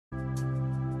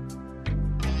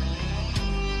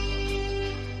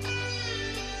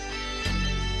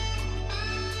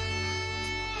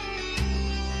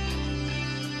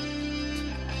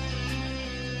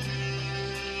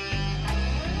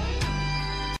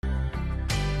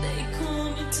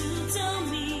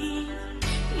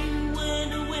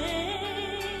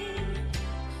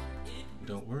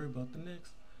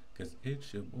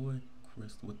It's your boy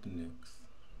Chris with the Knicks.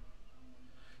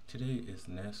 Today is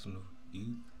National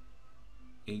Youth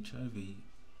HIV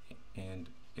and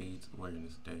AIDS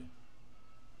Awareness Day.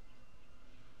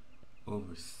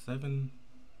 Over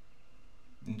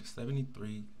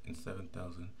 73 and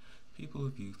 7,000 people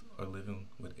of youth are living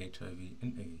with HIV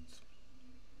and AIDS.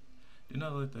 Do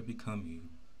not let that become you.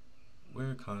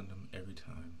 Wear a condom every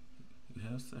time you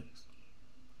have sex.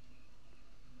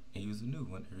 And use a new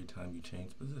one every time you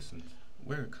change positions.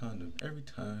 Wear a condom every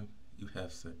time you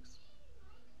have sex.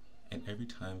 And every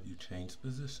time you change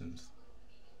positions.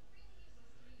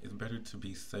 It's better to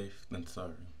be safe than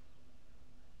sorry.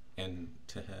 And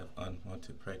to have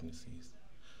unwanted pregnancies.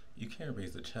 You can't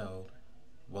raise a child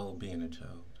while being a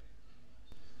child.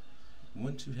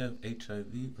 Once you have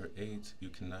HIV or AIDS, you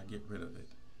cannot get rid of it.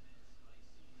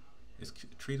 It's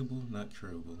treatable, not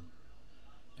curable.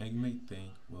 And you may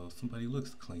think, well, somebody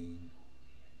looks clean.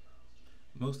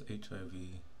 Most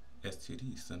HIV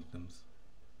STD symptoms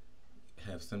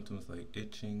have symptoms like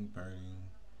itching, burning,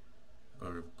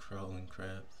 or crawling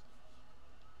crabs.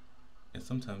 And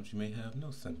sometimes you may have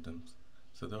no symptoms.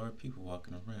 So there are people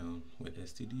walking around with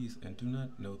STDs and do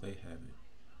not know they have it.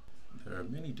 There are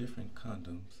many different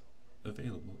condoms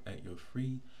available at your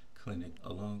free clinic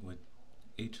along with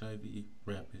HIV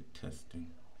rapid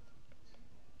testing.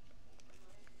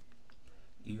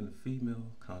 Even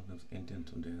female condoms and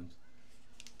dental dams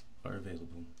are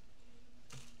available.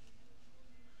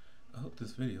 I hope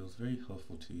this video is very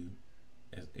helpful to you,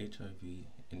 as HIV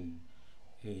and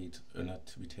AIDS are not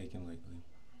to be taken lightly.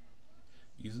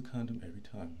 Use a condom every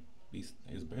time. It's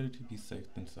better to be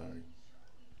safe than sorry.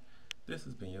 This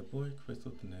has been your boy Chris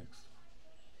with the Knicks.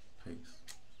 Peace.